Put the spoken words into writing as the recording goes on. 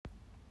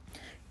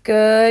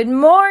Good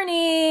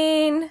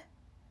morning.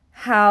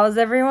 How's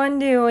everyone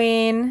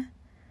doing?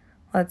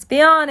 Let's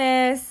be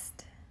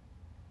honest.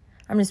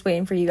 I'm just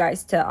waiting for you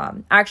guys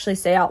to actually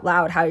say out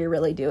loud how you're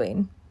really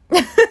doing.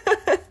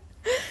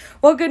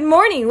 Well, good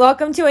morning.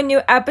 Welcome to a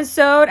new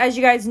episode. As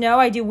you guys know,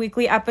 I do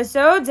weekly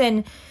episodes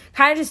and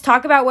kind of just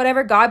talk about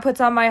whatever God puts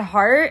on my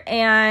heart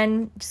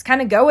and just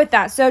kind of go with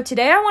that. So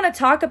today I want to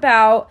talk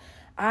about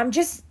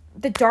just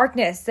the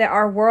darkness that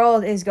our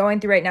world is going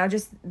through right now,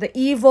 just the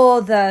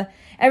evil,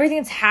 everything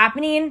that's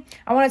happening.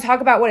 I want to talk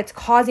about what it's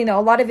causing, though.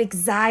 A lot of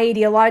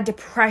anxiety, a lot of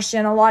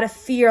depression, a lot of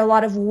fear, a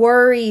lot of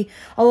worry,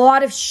 a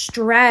lot of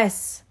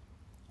stress.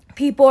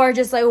 People are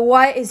just like,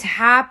 what is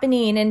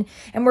happening?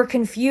 And we're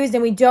confused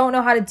and we don't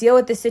know how to deal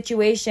with the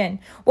situation.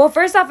 Well,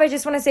 first off, I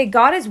just want to say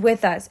God is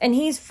with us and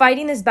he's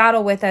fighting this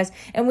battle with us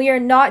and we are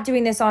not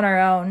doing this on our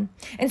own.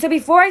 And so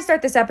before I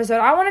start this episode,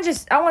 I want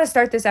to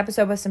start this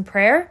episode with some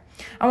prayer.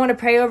 I want to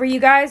pray over you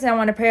guys and I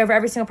want to pray over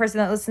every single person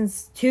that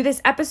listens to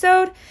this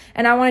episode.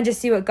 And I want to just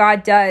see what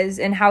God does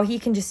and how he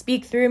can just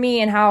speak through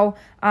me and how,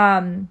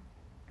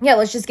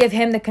 let's just give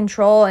him the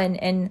control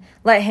and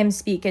let him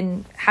speak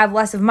and have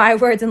less of my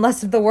words and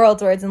less of the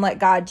world's words and let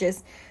God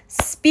just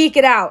speak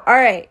it out. All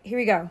right, here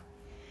we go.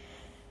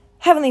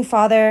 Heavenly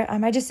Father,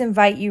 I just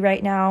invite you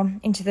right now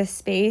into this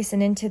space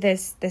and into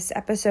this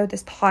episode,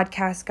 this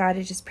podcast, God,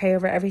 to just pray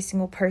over every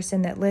single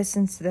person that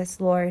listens to this,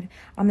 Lord,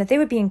 that they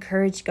would be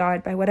encouraged,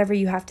 God, by whatever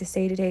you have to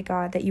say today,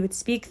 God, that you would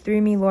speak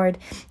through me, Lord,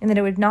 and that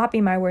it would not be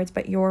my words,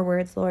 but your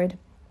words, Lord.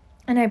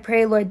 And I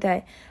pray, Lord,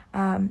 that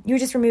you would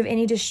just remove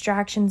any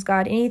distractions,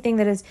 God, anything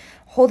that is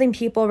holding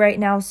people right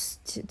now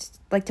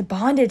to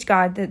bondage,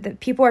 God, that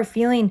people are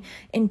feeling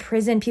in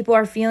prison. People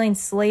are feeling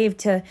slave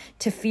to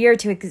fear,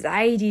 to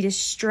anxiety, to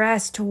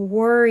stress, to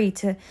worry,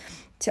 to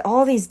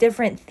all these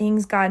different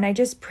things, God. And I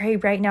just pray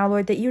right now,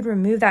 Lord, that you would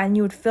remove that and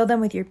you would fill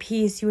them with your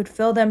peace. You would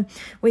fill them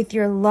with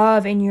your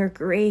love and your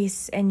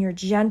grace and your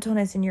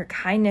gentleness and your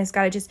kindness.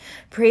 God, I just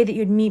pray that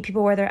you'd meet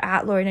people where they're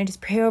at, Lord. And I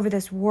just pray over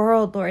this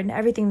world, Lord, and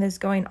everything that's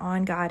going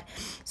on, God.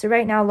 So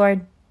right now,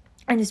 Lord,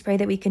 I just pray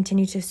that we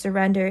continue to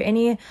surrender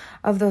any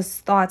of those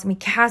thoughts and we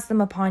cast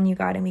them upon you,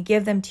 God, and we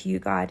give them to you,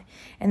 God,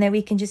 and that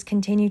we can just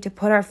continue to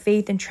put our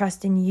faith and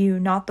trust in you,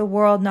 not the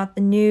world, not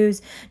the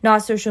news,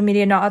 not social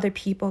media, not other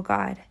people,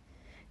 God.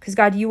 Because,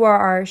 God, you are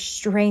our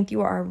strength, you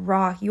are our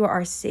rock, you are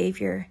our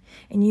Savior,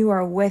 and you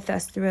are with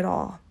us through it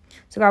all.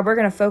 So, God, we're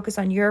going to focus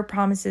on your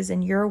promises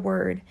and your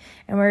word,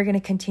 and we're going to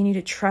continue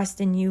to trust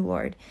in you,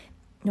 Lord,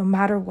 no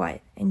matter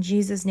what. In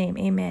Jesus' name,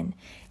 amen.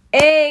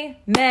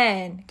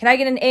 Amen. Can I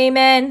get an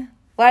amen?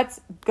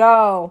 Let's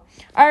go.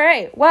 All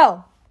right,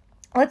 well,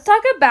 let's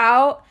talk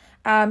about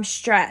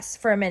stress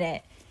for a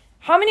minute.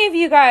 How many of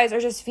you guys are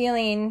just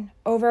feeling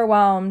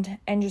overwhelmed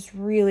and just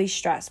really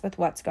stressed with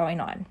what's going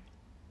on?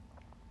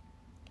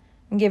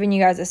 I'm giving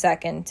you guys a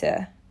second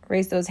to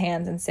raise those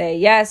hands and say,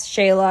 yes,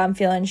 Shayla, I'm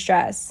feeling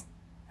stress.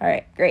 All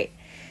right, great.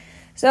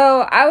 So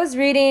I was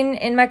reading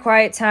in my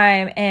quiet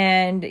time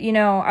and,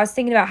 I was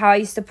thinking about how I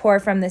used to pour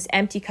from this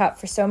empty cup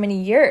for so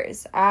many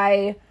years.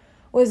 I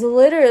was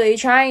literally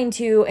trying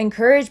to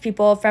encourage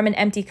people from an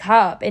empty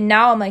cup. And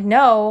now I'm like,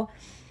 no,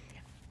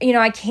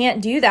 I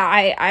can't do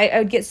that. I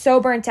would get so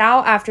burnt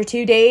out after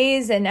 2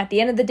 days. And at the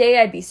end of the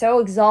day, I'd be so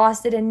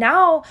exhausted. And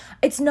now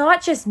it's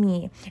not just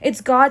me. It's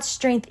God's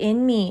strength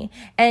in me.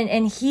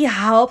 And he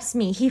helps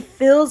me. He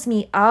fills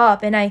me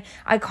up. And I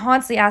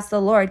constantly ask the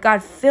Lord,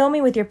 God, fill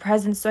me with your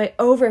presence so I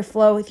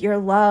overflow with your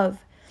love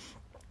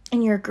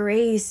and your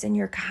grace and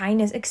your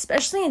kindness,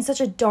 especially in such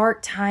a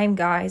dark time,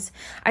 guys.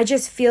 I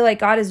just feel like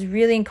God is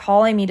really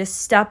calling me to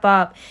step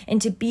up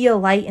and to be a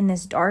light in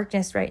this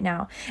darkness right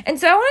now. And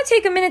so I want to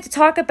take a minute to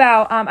talk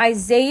about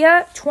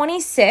Isaiah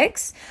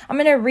 26. I'm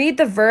going to read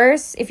the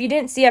verse. If you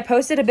didn't see, I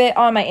posted a bit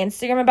on my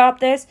Instagram about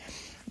this.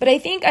 But I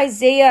think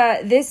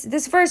Isaiah,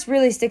 this verse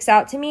really sticks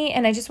out to me,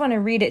 and I just want to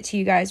read it to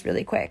you guys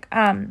really quick.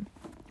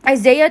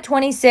 Isaiah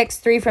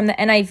 26:3 from the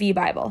NIV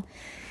Bible.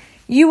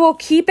 You will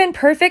keep in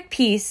perfect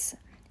peace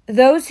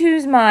those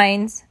whose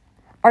minds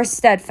are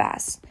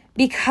steadfast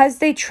because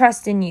they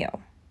trust in you.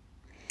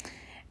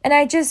 And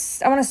I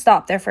want to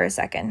stop there for a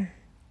second.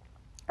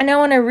 And I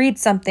want to read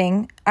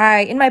something.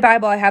 In my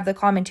Bible, I have the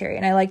commentary,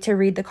 and I like to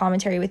read the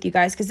commentary with you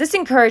guys because this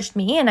encouraged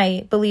me, and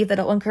I believe that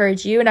it'll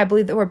encourage you, and I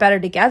believe that we're better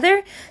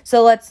together.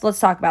 So let's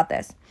talk about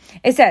this.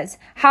 It says,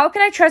 how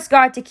can I trust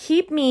God to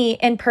keep me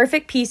in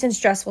perfect peace in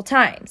stressful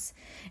times?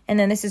 And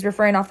then this is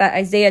referring off that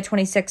Isaiah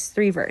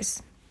 26:3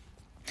 verse.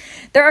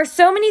 There are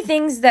so many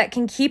things that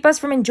can keep us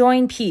from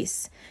enjoying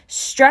peace.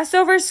 Stress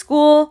over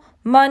school,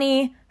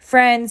 money,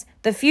 friends,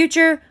 the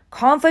future,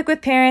 conflict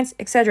with parents,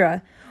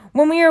 etc.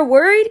 When we are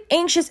worried,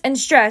 anxious, and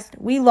stressed,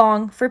 we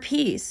long for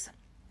peace.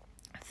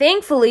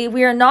 Thankfully,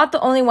 we are not the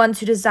only ones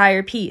who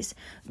desire peace.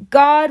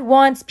 God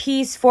wants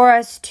peace for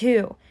us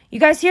too. You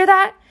guys hear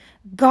that?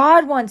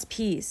 God wants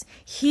peace.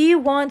 He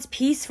wants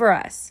peace for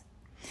us.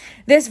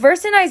 This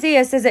verse in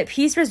Isaiah says that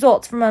peace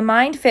results from a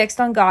mind fixed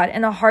on God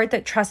and a heart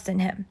that trusts in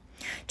him.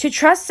 To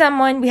trust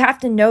someone, we have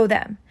to know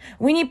them.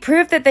 We need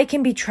proof that they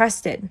can be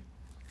trusted.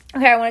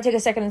 Okay, I want to take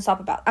a second and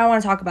I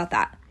want to talk about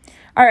that.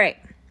 All right.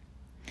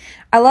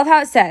 I love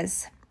how it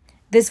says,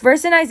 this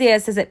verse in Isaiah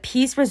says that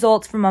peace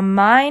results from a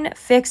mind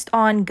fixed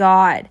on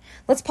God.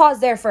 Let's pause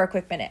there for a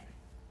quick minute.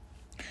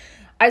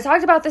 I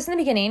talked about this in the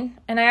beginning,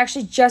 and I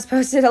actually just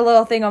posted a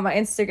little thing on my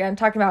Instagram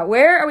talking about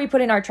where are we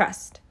putting our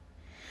trust?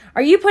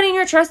 Are you putting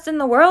your trust in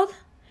the world?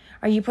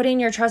 Are you putting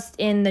your trust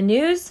in the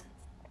news?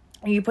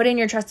 Are you putting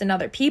your trust in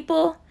other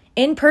people?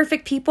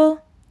 Imperfect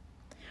people?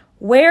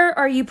 Where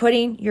are you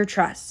putting your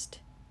trust?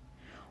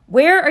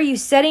 Where are you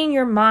setting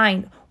your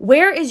mind?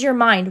 Where is your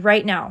mind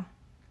right now?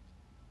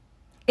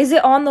 Is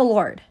it on the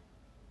Lord?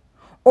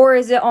 Or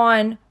is it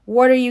on,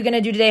 what are you going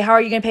to do today? How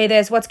are you going to pay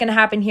this? What's going to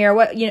happen here?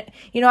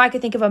 I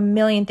could think of a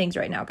million things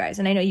right now, guys.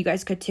 And I know you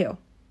guys could too.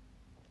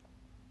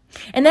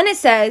 And then it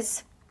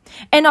says,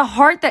 and a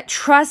heart that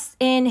trusts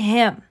in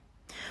him.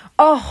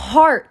 A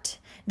heart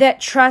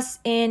that trusts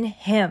in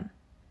him.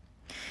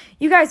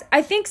 You guys,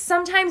 I think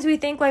sometimes we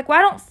think like, well,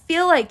 I don't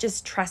feel like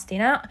just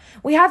trusting.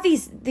 We have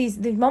these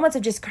moments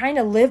of just trying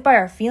to live by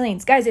our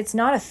feelings. Guys, it's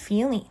not a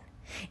feeling.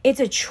 It's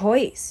a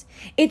choice.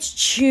 It's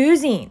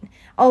choosing.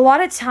 A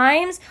lot of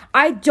times,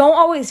 I don't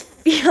always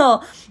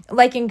feel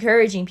like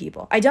encouraging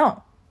people. I don't.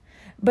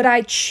 But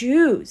I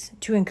choose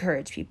to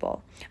encourage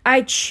people.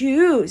 I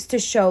choose to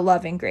show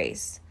love and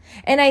grace.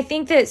 And I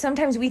think that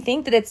sometimes we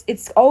think that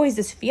it's always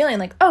this feeling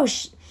like, oh,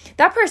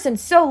 that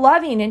person's so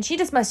loving and she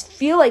just must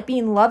feel like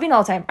being loving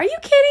all the time. Are you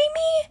kidding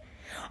me?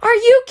 Are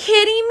you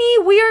kidding me?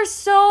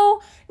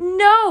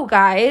 No,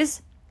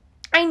 guys.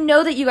 I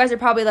know that you guys are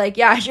probably like,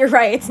 yeah, you're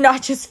right. It's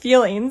not just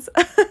feelings.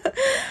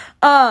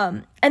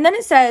 And then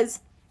it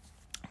says,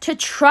 to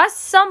trust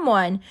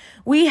someone,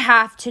 we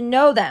have to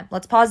know them.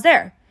 Let's pause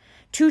there.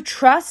 To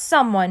trust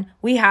someone,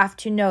 we have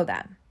to know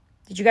them.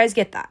 Did you guys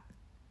get that?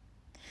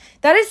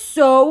 That is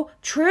so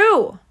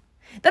true.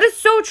 That is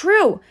so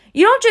true.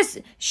 You don't just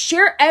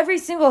share every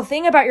single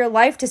thing about your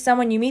life to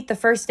someone you meet the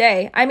first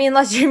day. I mean,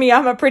 unless you're me,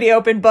 I'm a pretty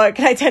open book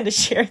and I tend to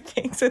share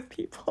things with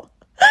people.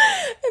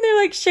 And they're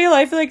like, Shayla,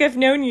 I feel like I've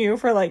known you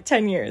for like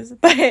 10 years.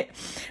 But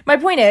my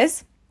point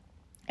is,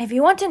 if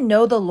you want to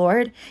know the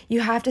Lord, you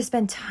have to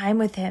spend time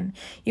with him.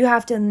 You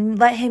have to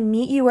let him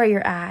meet you where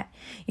you're at.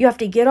 You have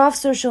to get off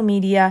social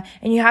media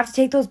and you have to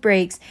take those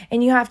breaks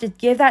and you have to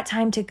give that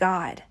time to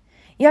God.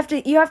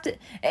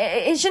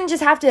 It shouldn't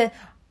just have to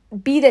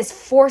be this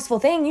forceful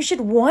thing. You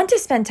should want to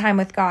spend time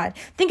with God.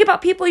 Think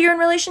about people you're in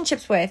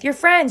relationships with, your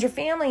friends, your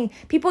family,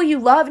 people you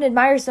love and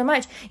admire so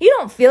much. You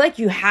don't feel like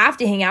you have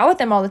to hang out with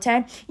them all the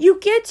time. You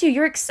get to.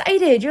 You're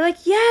excited. You're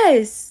like,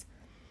 yes.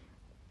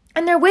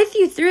 And they're with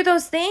you through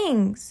those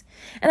things.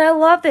 And I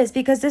love this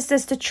because this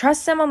says to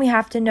trust someone, we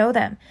have to know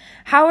them.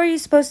 How are you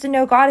supposed to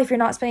know God if you're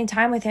not spending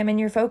time with him and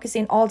you're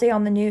focusing all day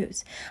on the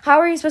news? How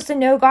are you supposed to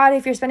know God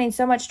if you're spending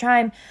so much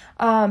time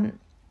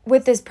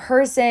with this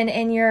person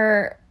and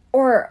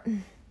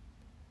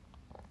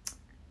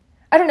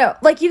I don't know.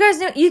 Like, you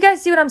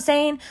guys see what I'm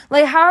saying?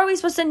 Like, how are we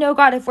supposed to know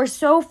God if we're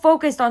so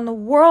focused on the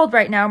world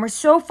right now and we're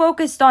so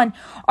focused on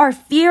our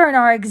fear and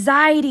our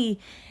anxiety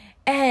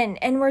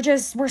and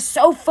we're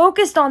so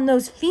focused on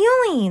those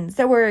feelings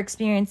that we're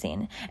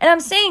experiencing. And I'm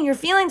saying your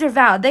feelings are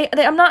valid.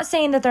 I'm not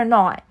saying that they're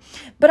not,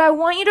 but I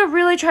want you to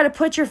really try to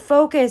put your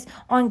focus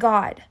on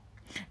God.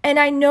 And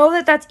I know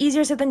that that's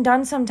easier said than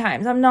done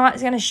sometimes. I'm not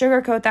going to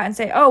sugarcoat that and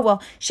say, oh,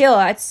 well,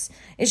 Shayla,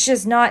 it's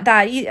just not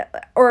that easy.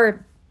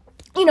 Or,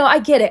 I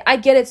get it.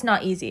 It's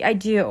not easy. I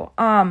do.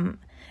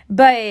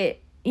 But,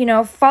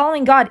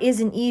 following God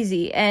isn't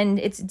easy. And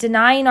it's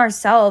denying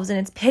ourselves and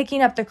it's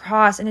picking up the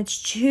cross and it's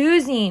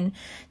choosing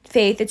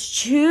faith. It's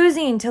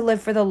choosing to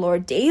live for the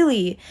Lord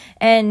daily.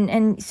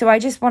 And so I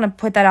just want to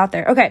put that out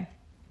there. Okay.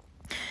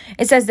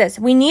 It says this,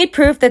 we need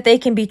proof that they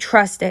can be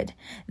trusted.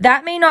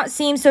 That may not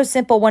seem so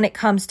simple when it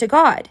comes to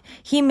God.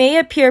 He may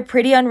appear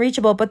pretty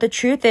unreachable, but the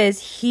truth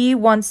is he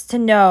wants us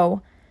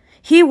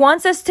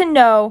to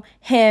know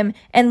him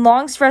and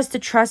longs for us to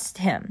trust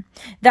him.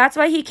 That's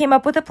why he came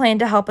up with a plan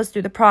to help us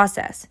through the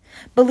process.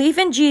 Belief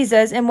in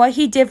Jesus and what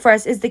he did for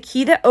us is the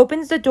key that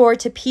opens the door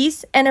to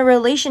peace and a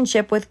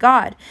relationship with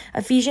God.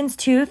 Ephesians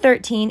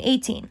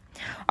 2:13-18.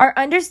 Our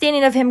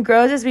understanding of him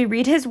grows as we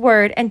read his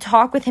word and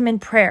talk with him in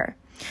prayer.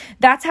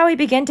 That's how we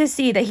begin to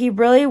see that he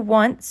really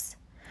wants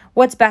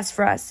what's best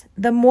for us.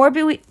 The more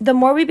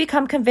we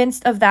become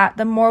convinced of that,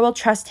 the more we'll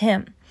trust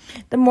him.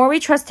 The more we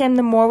trust him,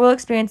 the more we'll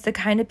experience the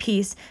kind of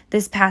peace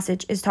this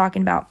passage is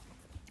talking about.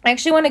 I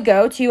actually want to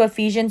go to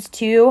Ephesians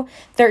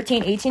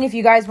 2:13-18. If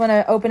you guys want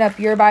to open up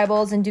your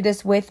Bibles and do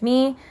this with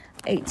me,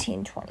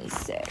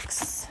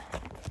 18:26.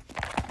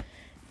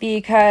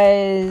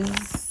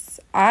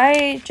 Because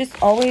I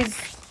just always,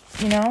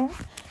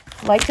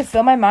 like to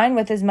fill my mind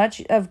with as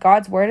much of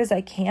God's word as I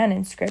can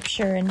in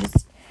scripture and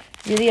just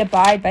really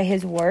abide by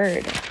his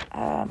word.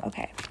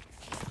 Okay.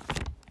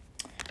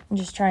 I'm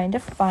just trying to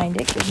find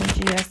it. Give me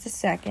just a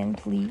second,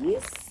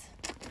 please.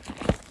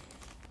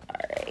 All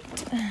right.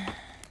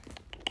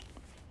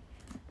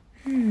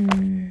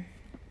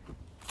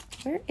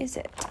 Where is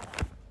it?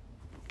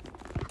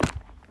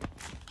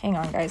 Hang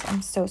on, guys.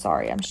 I'm so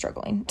sorry. I'm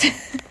struggling.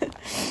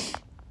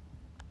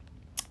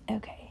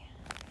 Okay.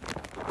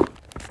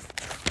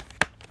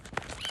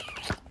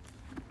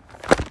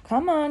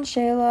 Come on,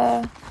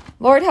 Shayla.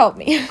 Lord, help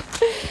me.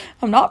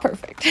 I'm not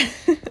perfect.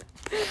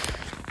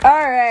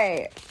 All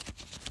right.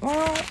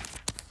 Well,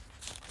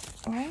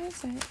 why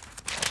is it?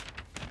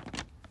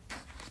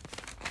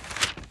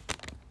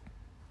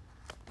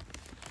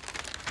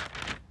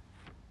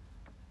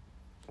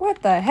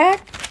 What the heck?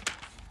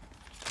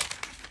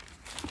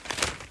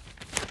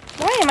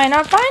 Why am I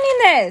not finding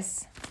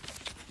this?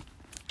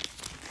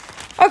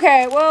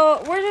 Okay,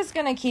 well, we're just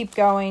going to keep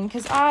going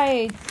because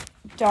I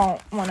don't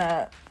want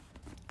to...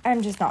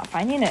 I'm just not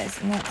finding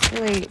this, and that's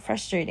really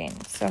frustrating.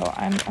 So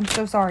I'm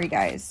so sorry,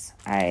 guys.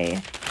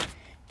 I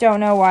don't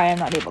know why I'm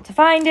not able to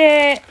find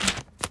it.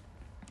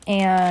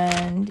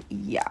 And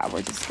yeah,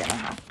 we're just going to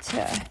have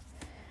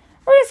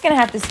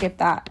to skip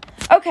that.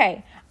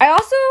 Okay. I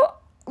also...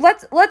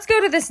 Let's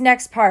go to this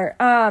next part.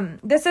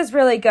 This is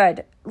really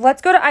good.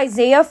 Let's go to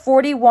Isaiah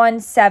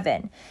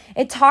 41:7.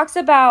 It talks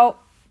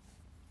about,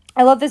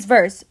 I love this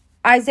verse.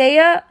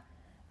 Isaiah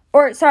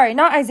 40,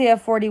 Isaiah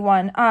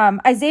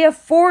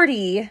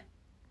 40,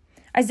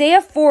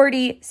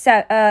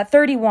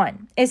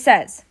 31. It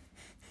says,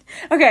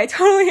 okay, I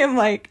totally am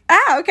like,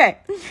 okay.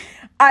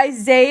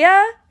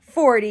 Isaiah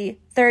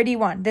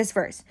 40:31, this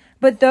verse.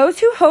 But those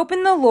who hope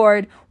in the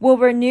Lord will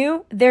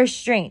renew their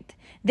strength.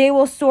 They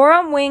will soar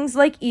on wings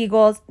like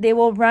eagles. They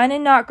will run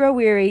and not grow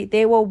weary.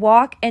 They will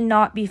walk and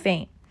not be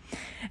faint.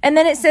 And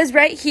then it says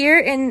right here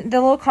in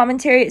the little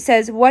commentary, it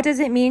says, what does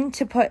it mean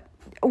to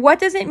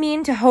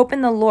hope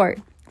in the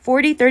Lord?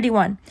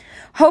 40:31.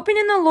 Hoping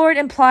in the Lord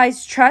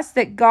implies trust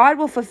that God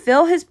will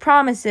fulfill his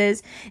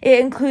promises.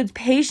 It includes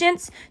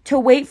patience to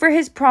wait for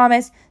his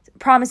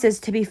promises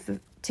to be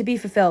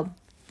fulfilled.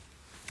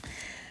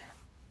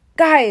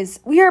 Guys,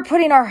 we are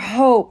putting our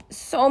hope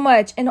so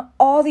much in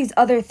all these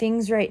other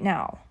things right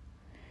now.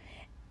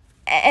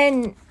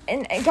 And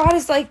God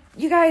is like,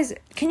 you guys,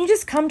 can you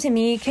just come to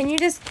me? Can you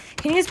just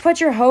put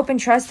your hope and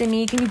trust in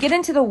me? Can you get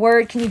into the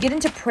word? Can you get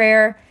into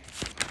prayer?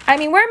 I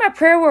mean, where are my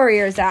prayer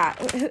warriors at?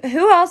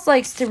 Who else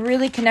likes to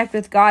really connect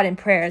with God in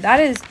prayer?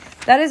 That is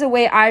a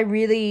way I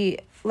really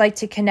like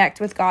to connect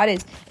with God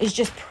is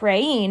just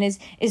praying,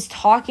 is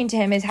talking to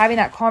him, is having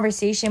that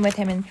conversation with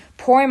him and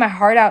pouring my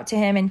heart out to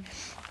him and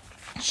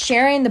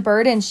sharing the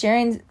burden,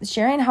 sharing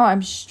how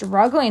I'm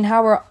struggling,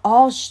 how we're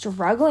all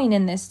struggling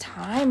in this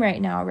time right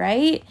now,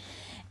 right?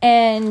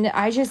 And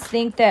I just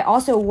think that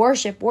also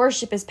worship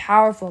is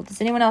powerful.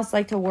 Does anyone else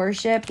like to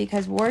worship?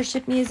 Because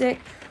worship music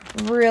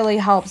really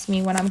helps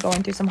me when I'm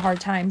going through some hard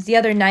times. The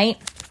other night,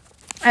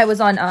 I was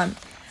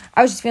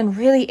just feeling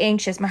really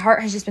anxious. My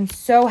heart has just been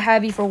so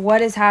heavy for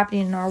what is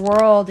happening in our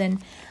world.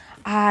 And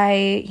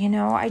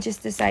I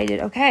just decided,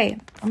 okay,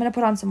 I'm going to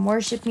put on some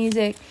worship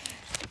music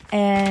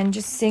and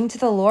just sing to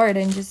the Lord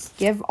and just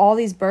give all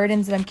these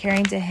burdens that I'm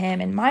carrying to him.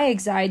 And my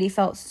anxiety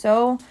felt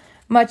so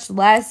much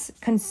less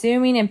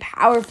consuming and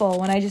powerful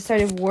when I just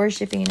started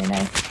worshiping. And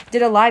I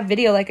did a live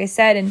video, like I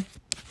said, and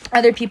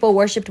other people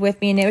worshiped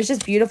with me. And it was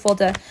just beautiful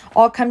to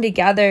all come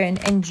together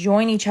and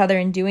join each other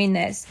in doing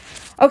this.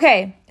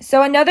 Okay,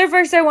 so another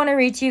verse I want to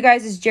read to you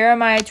guys is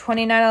Jeremiah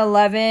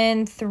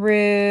 29:11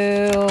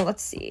 through,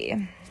 let's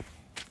see,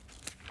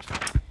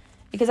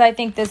 because I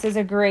think this is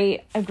a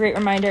great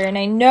reminder. And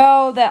I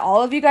know that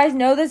all of you guys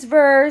know this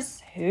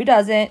verse. Who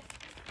doesn't?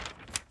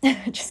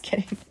 Just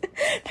kidding.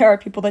 There are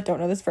people that don't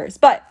know this verse,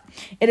 but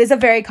it is a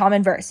very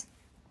common verse.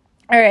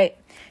 All right.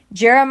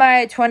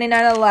 Jeremiah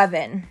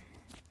 29:11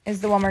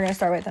 is the one we're going to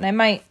start with. And I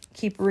might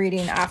keep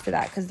reading after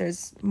that because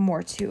there's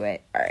more to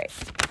it. All right.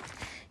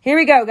 Here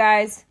we go,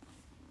 guys.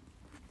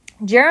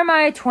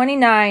 Jeremiah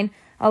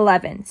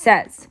 29:11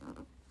 says,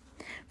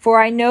 "For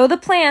I know the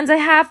plans I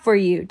have for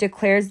you,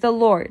 declares the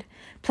Lord.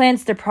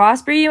 Plans to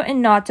prosper you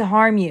and not to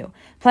harm you.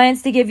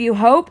 Plans to give you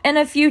hope and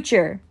a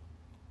future."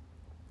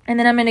 And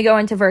then I'm going to go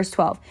into verse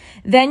 12.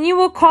 "Then you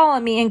will call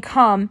on me and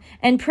come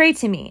and pray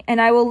to me,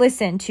 and I will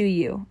listen to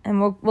you."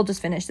 And we'll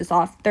just finish this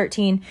off.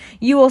 13.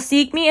 "You will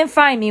seek me and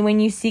find me when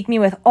you seek me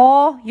with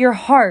all your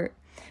heart."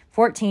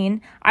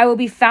 14. "I will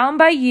be found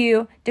by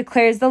you,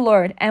 declares the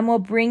Lord, and will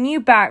bring you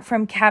back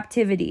from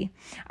captivity.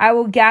 I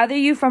will gather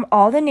you from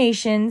all the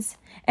nations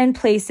and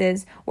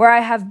places where I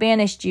have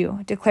banished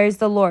you, declares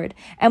the Lord,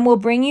 and will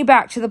bring you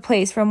back to the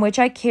place from which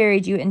I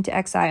carried you into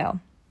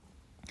exile."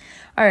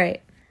 All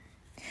right.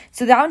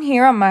 So down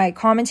here on my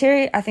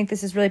commentary, I think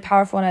this is really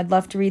powerful, and I'd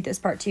love to read this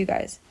part to you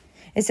guys.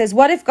 It says,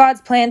 "What if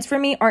God's plans for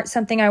me aren't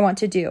something I want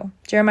to do?"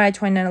 Jeremiah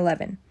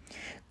 29:11.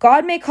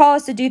 "God may call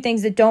us to do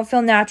things that don't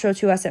feel natural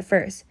to us at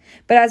first,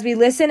 but as we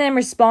listen and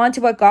respond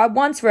to what God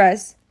wants for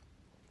us,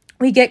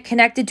 we get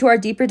connected to our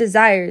deeper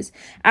desires.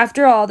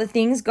 After all, the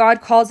things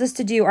God calls us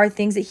to do are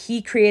things that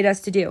he created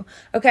us to do."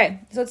 Okay,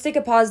 so let's take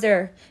a pause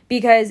there,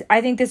 because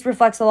I think this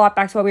reflects a lot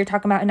back to what we were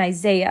talking about in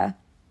Isaiah.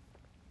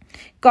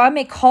 God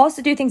may call us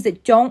to do things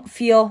that don't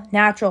feel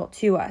natural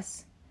to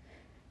us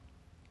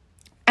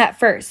at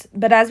first,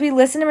 but as we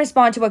listen and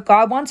respond to what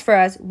God wants for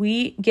us,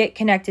 we get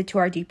connected to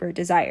our deeper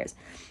desires.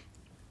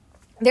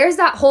 There's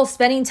that whole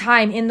spending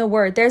time in the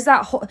word. There's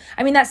that whole,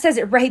 that says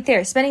it right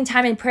there. Spending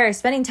time in prayer,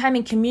 spending time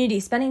in community,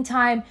 spending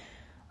time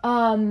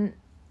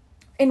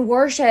in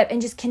worship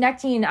and just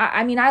connecting.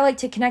 I mean, I like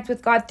to connect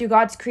with God through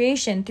God's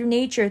creation, through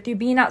nature, through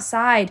being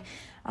outside,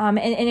 and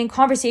in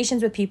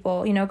conversations with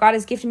people. You know, God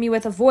has gifted me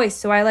with a voice,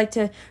 so I like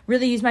to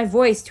really use my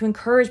voice to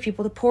encourage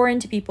people, to pour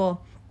into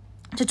people,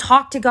 to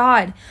talk to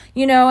God,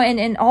 you know,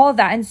 and all of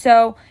that. And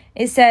so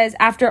it says,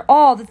 after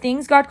all, the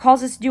things God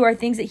calls us to do are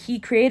things that he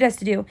created us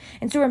to do.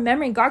 And so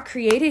remembering God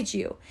created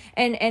you.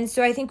 And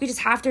so I think we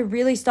just have to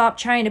really stop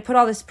trying to put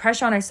all this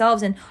pressure on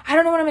ourselves. And I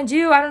don't know what I'm going to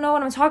do. I don't know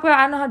what I'm going to talk about.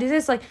 I don't know how to do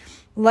this. Like,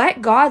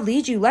 let God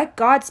lead you. Let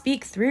God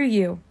speak through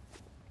you.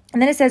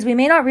 And then it says, we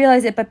may not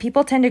realize it, but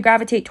people tend to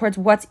gravitate towards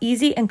what's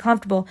easy and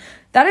comfortable.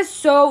 That is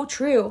so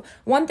true.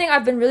 One thing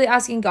I've been really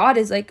asking God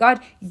is like, God,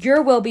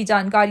 your will be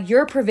done. God,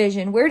 your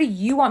provision. Where do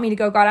you want me to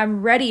go? God,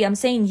 I'm ready. I'm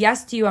saying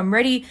yes to you. I'm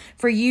ready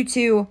for you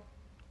to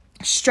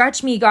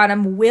stretch me, God.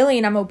 I'm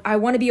willing. I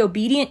want to be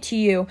obedient to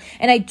you.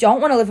 And I don't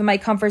want to live in my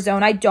comfort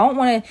zone. I don't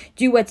want to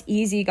do what's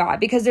easy, God,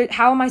 because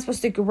how am I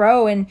supposed to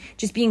grow and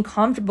just being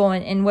comfortable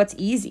in what's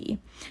easy?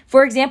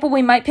 For example,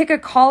 we might pick a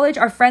college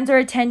our friends are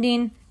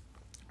attending.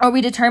 Are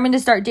we determined to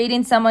start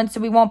dating someone so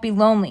we won't be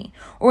lonely?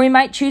 Or we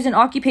might choose an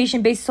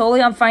occupation based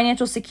solely on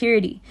financial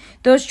security.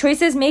 Those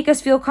choices make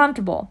us feel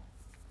comfortable.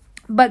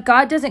 But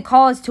God doesn't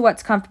call us to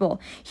what's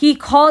comfortable. He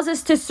calls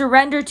us to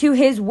surrender to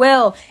his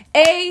will.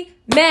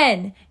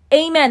 Amen.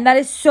 Amen. That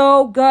is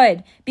so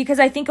good, because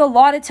I think a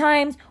lot of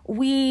times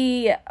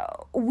we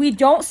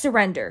don't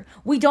surrender.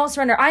 We don't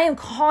surrender. I am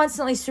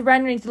constantly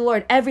surrendering to the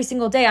Lord every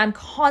single day. I'm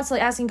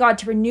constantly asking God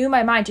to renew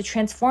my mind, to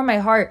transform my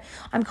heart.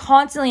 I'm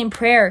constantly in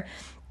prayer.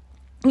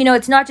 You know,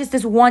 it's not just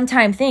this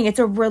one-time thing. It's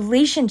a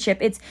relationship.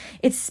 It's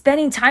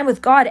spending time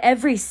with God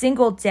every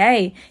single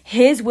day.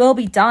 His will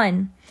be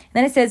done.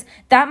 Then it says,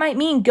 that might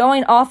mean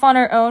going off on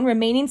our own,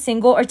 remaining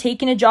single, or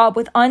taking a job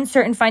with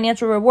uncertain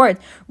financial rewards.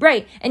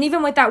 Right. And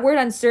even with that word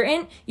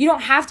uncertain, you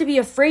don't have to be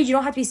afraid. You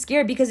don't have to be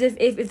scared, because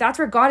if that's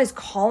where God is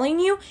calling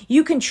you,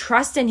 you can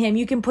trust in him.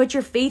 You can put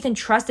your faith and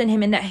trust in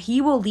him, and that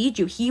he will lead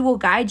you. He will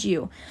guide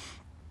you.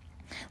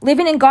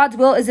 Living in God's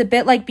will is a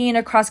bit like being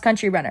a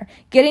cross-country runner.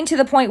 Getting to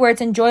the point where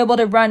it's enjoyable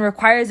to run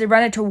requires a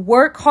runner to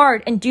work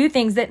hard and do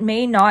things that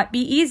may not be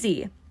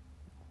easy.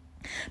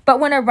 But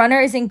when a runner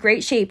is in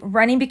great shape,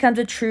 running becomes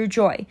a true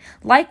joy.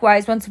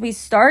 Likewise, once we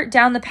start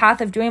down the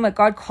path of doing what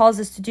God calls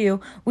us to do,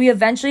 we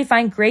eventually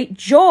find great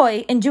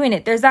joy in doing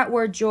it. There's that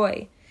word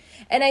joy.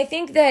 And I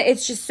think that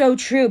it's just so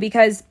true,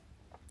 because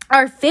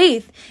our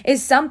faith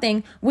is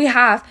something we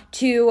have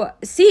to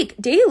seek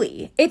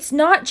daily. It's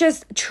not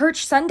just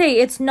church Sunday.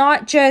 It's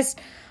not just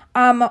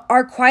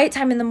our quiet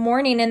time in the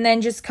morning and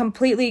then just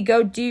completely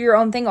go do your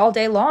own thing all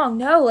day long.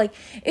 No, like,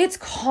 it's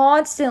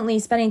constantly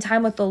spending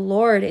time with the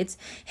Lord. It's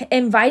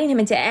inviting him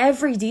into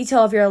every detail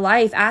of your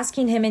life,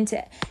 asking him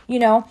into, you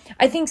know,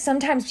 I think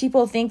sometimes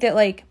people think that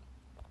like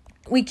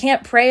we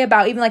can't pray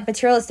about even like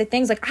materialistic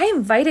things. Like, I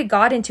invited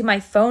God into my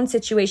phone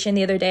situation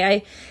the other day.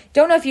 I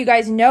don't know if you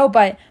guys know,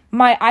 but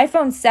my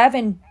iPhone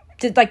 7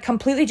 did like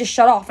completely just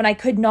shut off, and I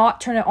could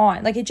not turn it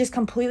on. Like, it just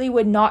completely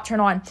would not turn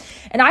on.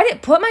 And I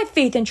didn't put my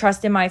faith and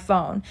trust in my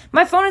phone.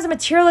 My phone is a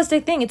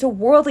materialistic thing. It's a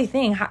worldly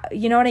thing.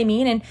 You know what I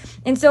mean?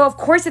 And so of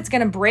course it's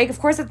going to break. Of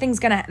course that's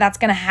going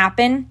to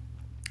happen.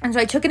 And so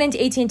I took it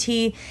into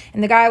AT&T,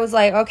 and the guy was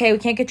like, okay, we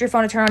can't get your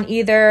phone to turn on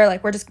either.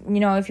 Like, we're just,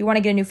 you know, if you want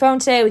to get a new phone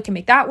today, we can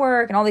make that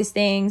work, and all these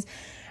things.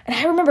 And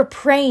I remember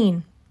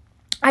praying.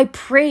 I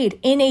prayed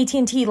in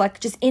AT&T, like,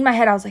 just in my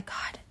head. I was like,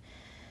 God,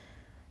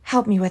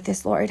 help me with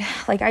this, Lord.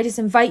 Like, I just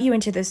invite you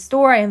into this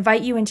store. I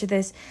invite you into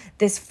this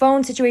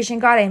phone situation.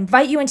 God, I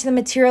invite you into the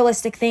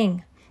materialistic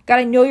thing. God,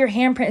 I know your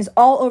handprint is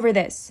all over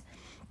this.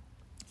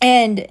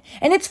 And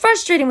it's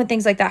frustrating when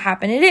things like that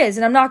happen. It is.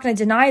 And I'm not going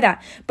to deny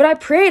that. But I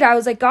prayed. I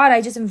was like, God,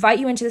 I just invite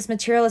you into this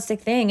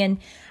materialistic thing. And,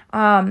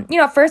 you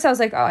know, at first I was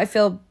like, oh, I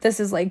feel this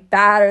is like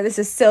bad, or this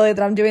is silly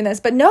that I'm doing this.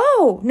 But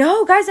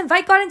no, guys,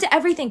 invite God into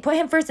everything. Put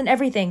him first in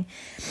everything.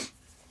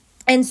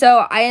 And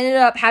so I ended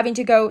up having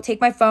to go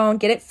take my phone,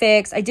 get it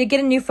fixed. I did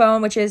get a new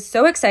phone, which is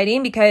so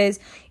exciting because,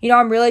 you know,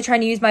 I'm really trying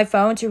to use my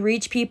phone to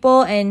reach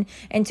people and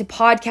to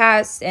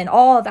podcast and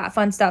all of that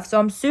fun stuff. So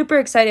I'm super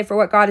excited for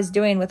what God is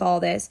doing with all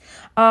this.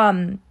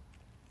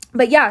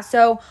 But yeah,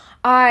 so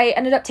I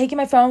ended up taking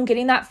my phone,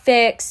 getting that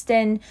fixed,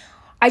 and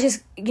I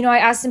just, you know, I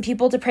asked some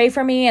people to pray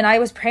for me, and I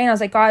was praying. I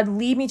was like, God,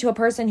 lead me to a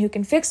person who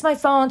can fix my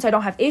phone so I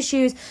don't have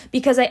issues,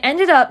 because I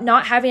ended up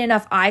not having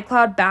enough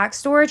iCloud back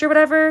storage or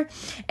whatever.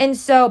 And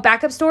so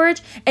backup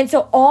storage. And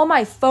so all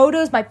my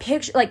photos, my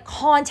picture, like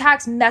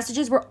contacts,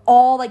 messages were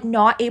all like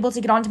not able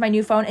to get onto my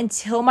new phone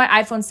until my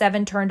iPhone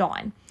 7 turned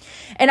on.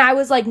 And I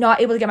was like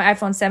not able to get my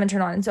iPhone 7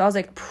 turned on. And so I was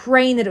like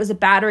praying that it was a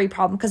battery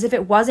problem, because if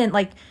it wasn't,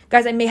 like,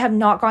 guys, I may have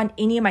not gotten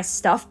any of my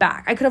stuff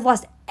back. I could have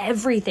lost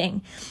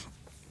everything.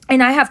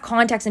 And I have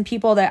contacts and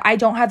people that I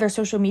don't have their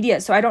social media.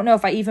 So I don't know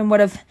if I even would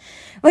have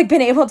like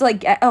been able to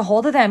like get a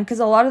hold of them, because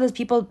a lot of those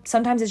people,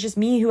 sometimes it's just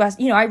me who has,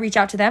 you know, I reach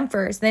out to them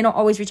first. They don't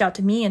always reach out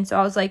to me. And so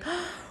I was like,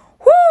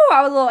 whoo,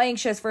 I was a little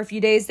anxious for a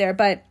few days there.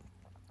 But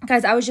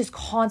guys, I was just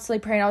constantly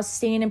praying. I was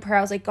staying in prayer.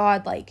 I was like,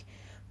 God, like,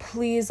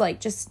 please, like,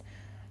 just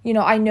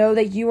I know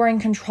that you are in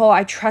control.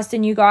 I trust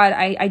in you, God.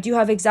 I do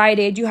have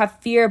anxiety. I do have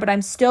fear, but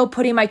I'm still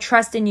putting my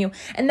trust in you.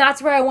 And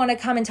that's where I want to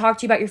come and talk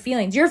to you about your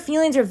feelings. Your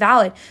feelings are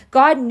valid.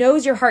 God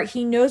knows your heart.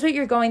 He knows what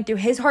you're going through.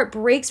 His heart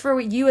breaks for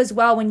you as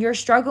well when you're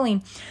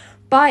struggling.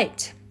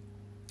 But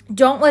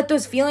don't let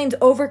those feelings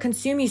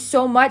overconsume you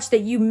so much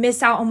that you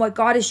miss out on what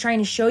God is trying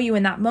to show you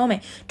in that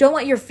moment. Don't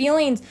let your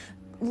feelings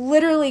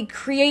literally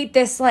create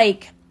this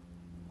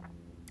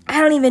I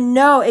don't even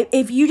know.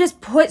 If you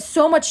just put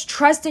so much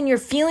trust in your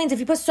feelings, if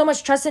you put so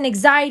much trust in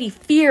anxiety,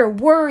 fear,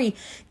 worry,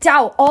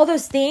 doubt, all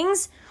those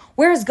things,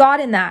 where is God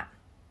in that?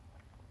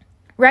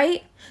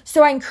 Right?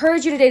 So I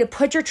encourage you today to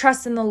put your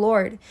trust in the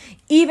Lord,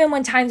 even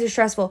when times are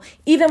stressful,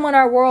 even when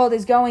our world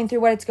is going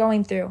through what it's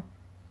going through.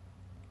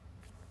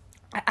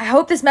 I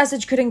hope this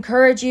message could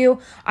encourage you.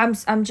 I'm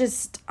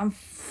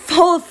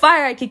full of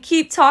fire. I could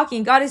keep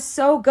talking. God is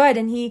so good,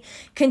 and he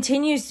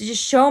continues to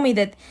just show me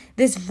that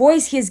this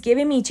voice he has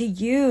given me to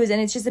use,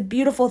 and it's just a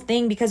beautiful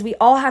thing because we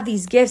all have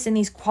these gifts and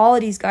these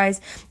qualities,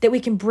 guys, that we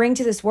can bring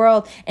to this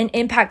world and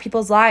impact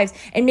people's lives.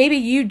 And maybe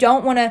you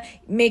don't want to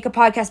make a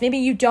podcast. Maybe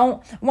you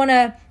don't want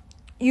to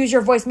use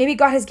your voice. Maybe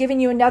God has given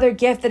you another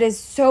gift that is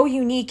so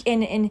unique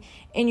in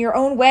your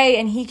own way,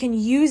 and he can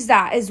use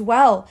that as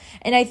well.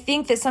 And I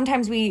think that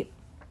sometimes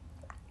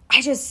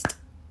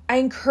I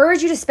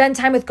encourage you to spend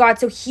time with God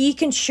so he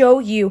can show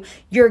you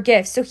your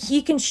gifts, so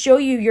he can show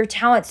you your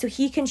talents, so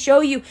he can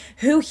show you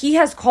who he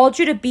has called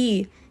you to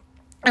be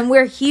and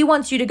where he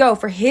wants you to go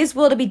for his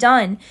will to be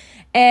done.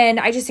 And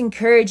I just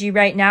encourage you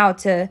right now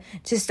to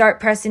start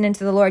pressing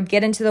into the Lord,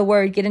 get into the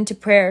word, get into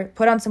prayer,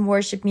 put on some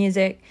worship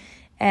music,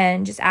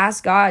 and just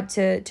ask God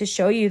to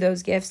show you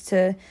those gifts,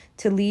 to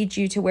lead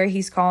you to where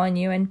he's calling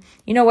you. And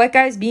you know what,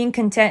 guys? Being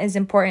content is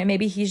important.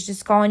 Maybe he's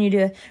just calling you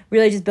to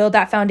really just build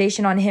that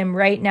foundation on him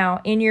right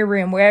now in your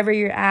room, wherever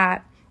you're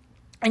at,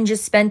 and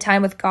just spend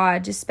time with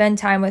God. Just spend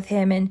time with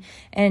him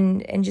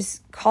and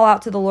just call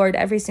out to the Lord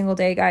every single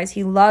day, guys.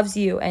 He loves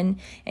you and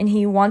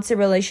he wants a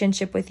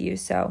relationship with you.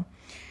 So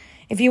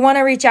if you want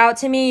to reach out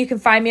to me, you can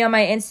find me on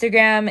my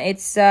Instagram.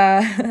 It's,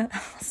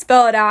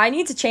 spell it out. I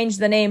need to change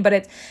the name, but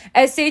it's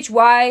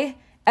SHYLA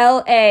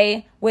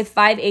with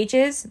 5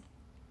 H's.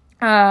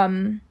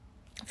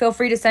 Feel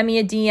free to send me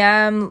a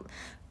DM.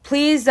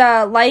 Please,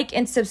 like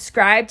and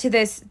subscribe to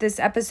this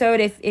episode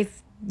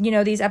if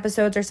these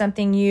episodes are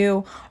something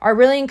you are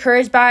really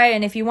encouraged by.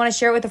 And if you want to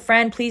share it with a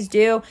friend, please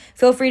do.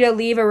 Feel free to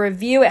leave a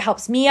review. It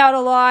helps me out a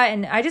lot.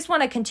 And I just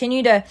want to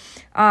continue to,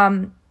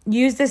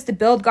 use this to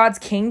build God's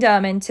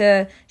kingdom and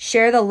to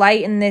share the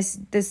light in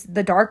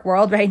the dark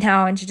world right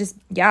now, and to just,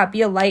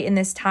 be a light in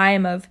this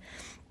time of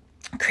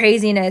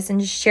craziness,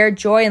 and just share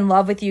joy and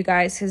love with you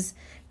guys, because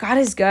God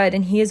is good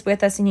and he is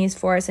with us and he is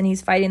for us and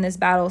he's fighting this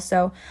battle.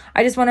 So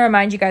I just want to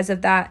remind you guys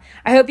of that.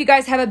 I hope you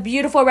guys have a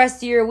beautiful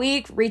rest of your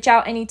week. Reach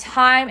out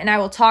anytime, and I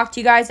will talk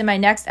to you guys in my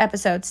next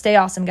episode. Stay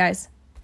awesome, guys.